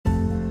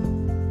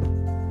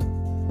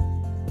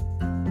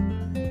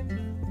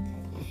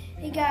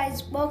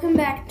Guys, welcome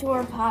back to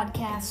our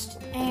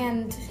podcast.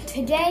 And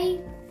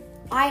today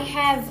I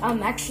have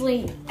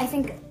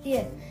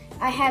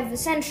I have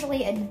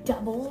essentially a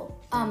double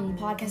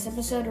podcast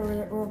episode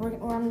where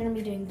I'm going to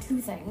be doing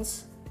two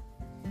things.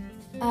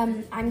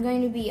 I'm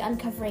going to be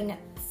uncovering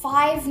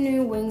 5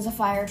 new Wings of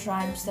Fire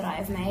tribes that I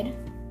have made.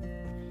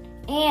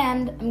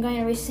 And I'm going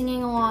to be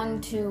singing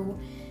along to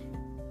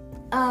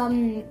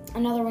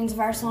another Wings of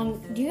Fire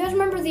song. Do you guys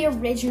remember the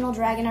original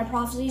Dragonite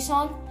Prophecy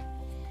song?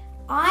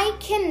 I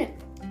can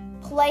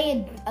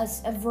play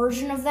a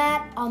version of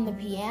that on the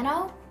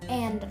piano,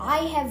 and I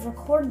have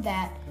recorded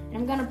that, and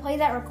I'm going to play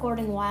that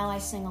recording while I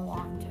sing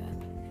along to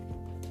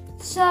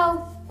it.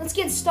 So, let's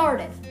get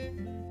started.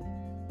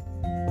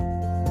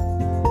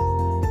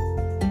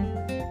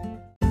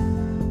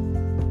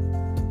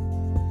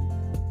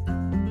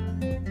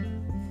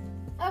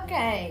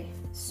 Okay,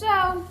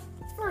 so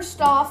first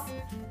off,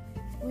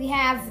 we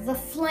have the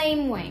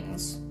Flame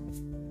Wings.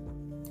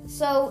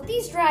 So,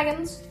 these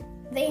dragons,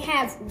 they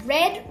have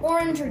red,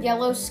 orange, or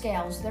yellow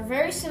scales. They're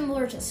very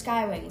similar to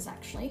Sky Wings,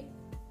 actually.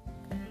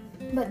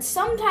 But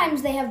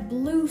sometimes they have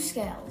blue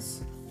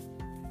scales.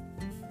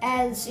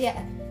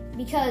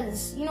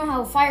 Because you know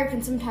how fire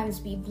can sometimes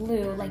be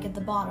blue, like at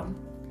the bottom.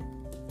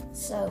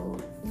 So,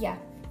 yeah.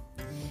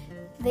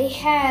 They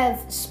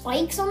have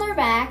spikes on their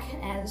back,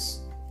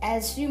 as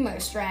do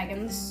most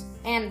dragons,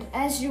 and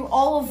as do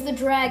all of the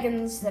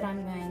dragons that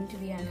I'm going to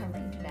be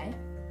uncovering today.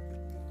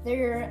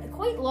 They're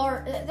quite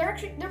large.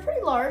 They're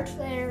pretty large.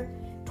 They're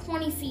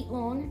 20 feet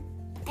long,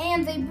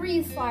 and they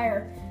breathe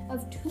fire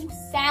of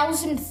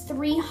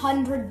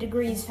 2,300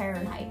 degrees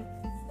Fahrenheit.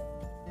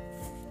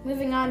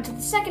 Moving on to the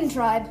second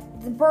tribe,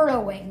 the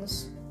Birdo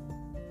Wings.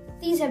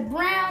 These have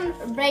brown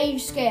or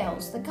beige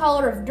scales, the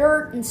color of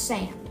dirt and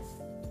sand.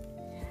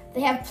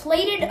 They have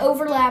plated,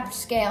 overlapped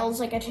scales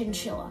like a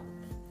chinchilla.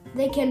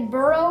 They can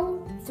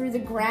burrow through the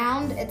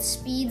ground at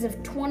speeds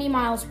of 20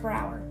 miles per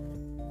hour.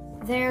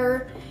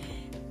 They're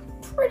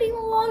pretty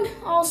long,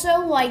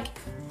 also like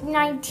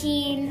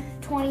 19,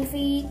 20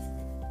 feet.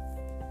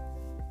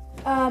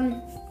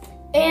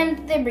 And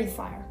they breathe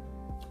fire.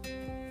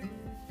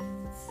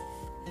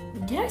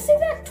 Did I say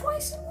that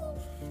twice?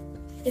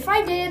 If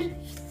I did,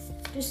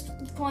 just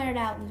point it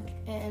out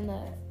in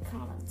the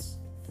comments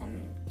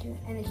and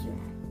in the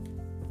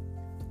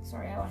Q&A.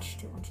 Sorry, I watch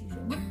too much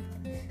YouTube.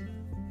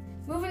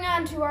 Moving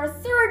on to our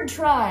third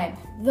tribe,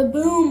 the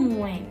Boom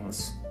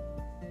Wings.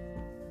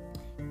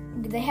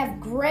 They have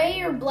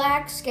gray or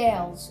black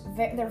scales.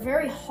 They're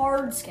very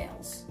hard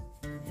scales.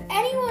 If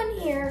anyone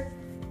here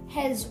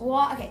has if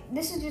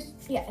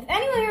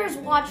anyone here has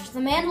watched The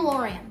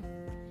Mandalorian,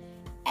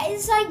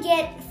 as I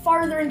get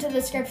farther into the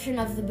description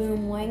of the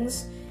Boom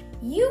Wings,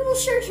 you will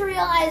sure to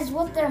realize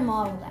what they're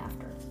modeled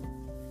after.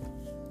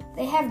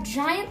 They have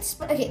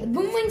the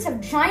Boom Wings have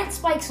giant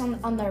spikes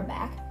on their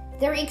back.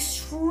 They're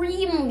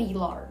extremely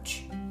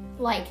large,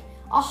 like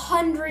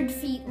 100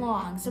 feet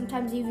long,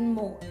 sometimes even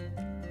more.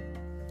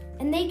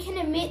 And they can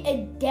emit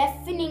a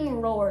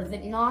deafening roar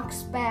that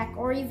knocks back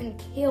or even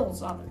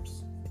kills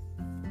others.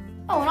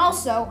 Oh, and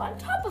also, on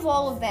top of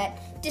all of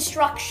that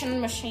destruction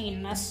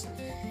machineness,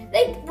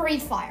 they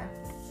breathe fire.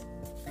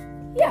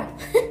 Yeah.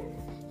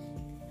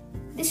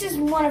 This is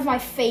one of my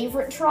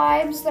favorite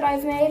tribes that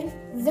I've made,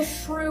 the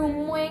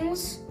Shroom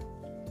Wings.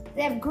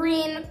 They have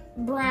green,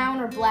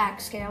 brown, or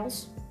black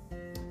scales.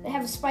 They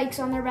have spikes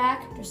on their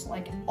back, just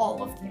like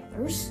all of the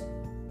others.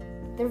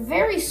 They're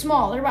very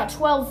small. They're about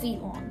 12 feet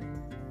long.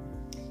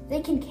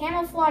 They can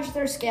camouflage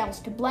their scales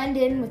to blend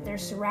in with their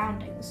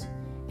surroundings.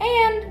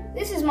 And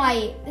this is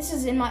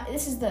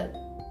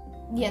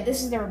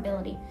their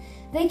ability.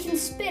 They can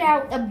spit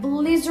out a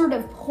blizzard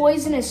of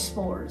poisonous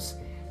spores.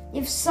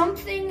 If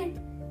something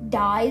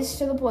dies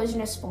to the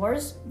poisonous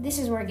spores, this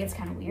is where it gets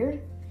kind of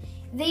weird.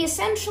 They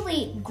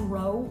essentially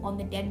grow on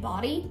the dead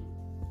body,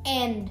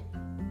 and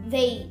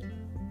they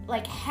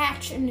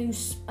hatch a new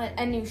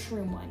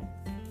Shroom Wing,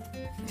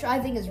 which I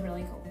think is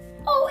really cool.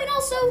 Oh, and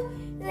also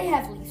they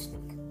have leaf speak.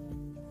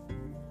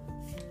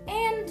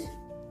 And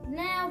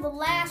now the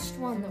last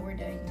one that we're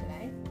doing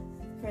today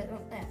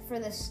for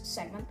this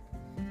segment,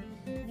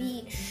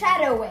 the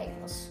Shadow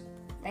Wings.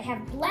 They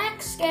have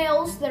black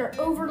scales that are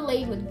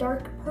overlaid with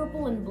dark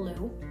purple and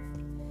blue.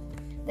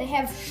 They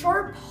have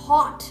sharp,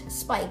 hot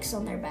spikes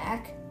on their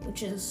back,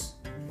 which is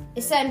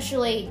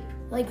essentially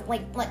like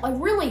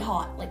really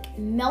hot,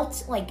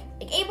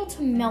 able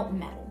to melt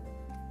metal.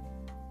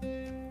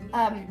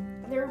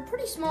 They're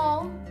pretty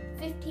small,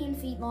 15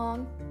 feet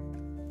long,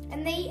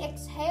 and they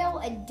exhale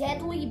a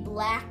deadly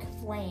black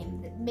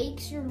flame that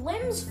makes your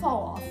limbs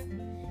fall off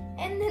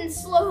and then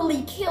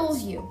slowly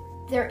kills you.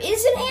 There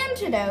is an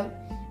antidote,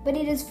 but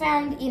it is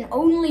found in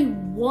only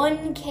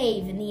one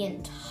cave in the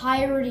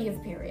entirety of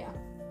Pyria.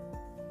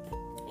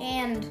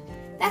 And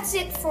that's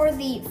it for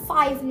the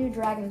 5 new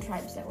dragon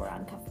tribes that we're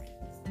uncovering.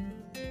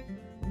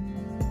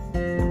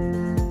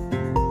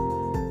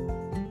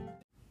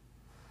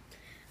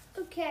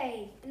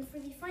 Okay, and for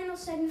the final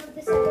segment of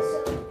this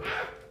episode,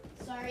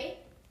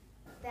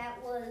 that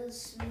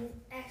was me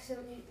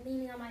accidentally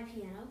leaning on my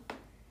piano.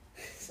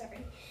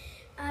 Sorry.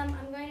 I'm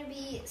going to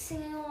be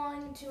singing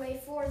along to a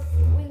fourth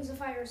Wings of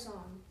Fire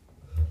song.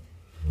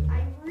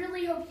 I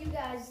really hope you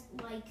guys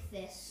like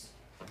this.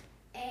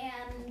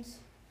 And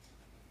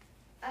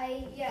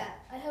I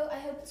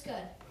hope it's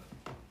good.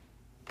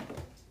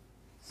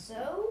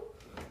 So,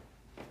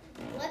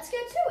 let's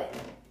get to it.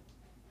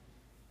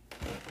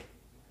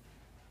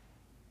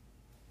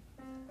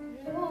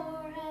 The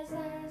war has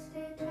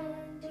lasted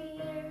 20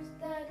 years,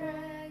 the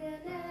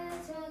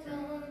dragonets will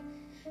come,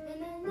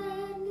 and the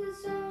land is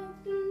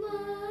soaked in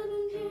blood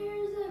and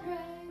tears, the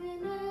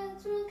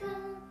dragonets will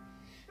come,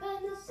 but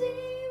the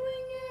sea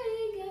wing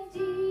egg of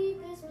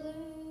deepest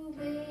blue,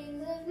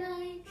 wings of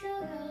night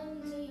shall come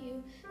to you,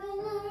 the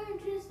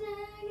largest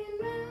dragon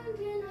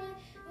mountain high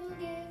will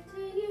give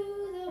to you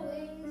the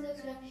wings of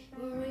sky,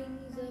 or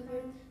wings of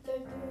earth,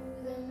 third through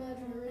the mud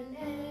for an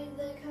egg,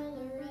 the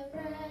color of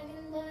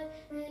dragon blood,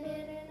 and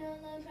hidden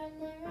alone from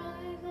the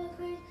rival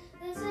queen,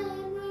 the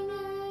sun-winged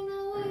egg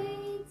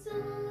awaits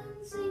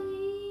unseen.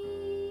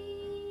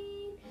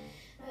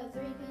 Of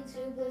 3 queens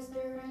who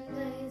blister and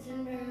blaze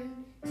and burn,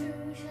 2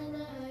 shall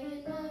die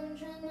and 1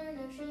 shall learn.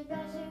 If she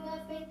bows to a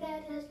fate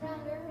that is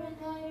prouder and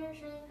higher,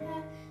 she'll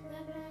have the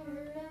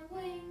power of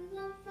wings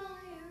of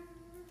fire.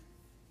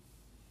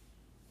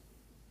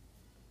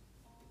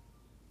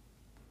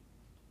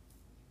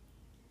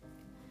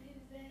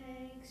 I've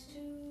eggs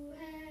to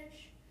hatch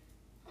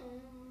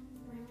on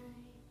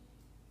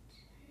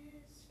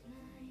brightest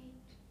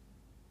night.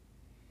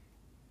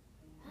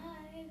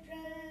 I've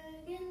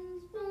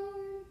dragons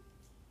born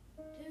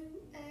to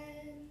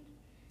end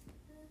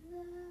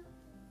the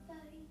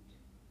fight.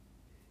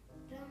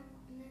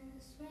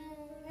 Darkness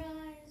will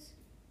rise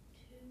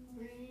to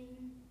bring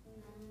the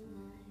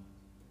light.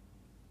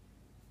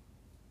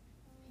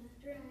 The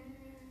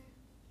dragons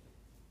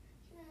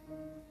are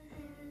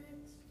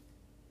coming.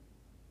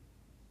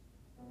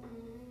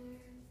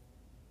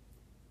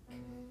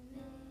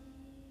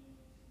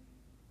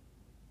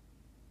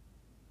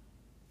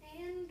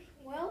 And,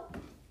 well,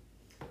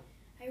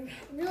 I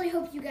really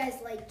hope you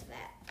guys liked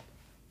that.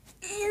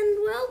 And,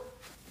 well,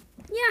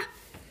 yeah,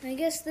 I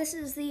guess this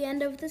is the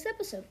end of this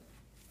episode.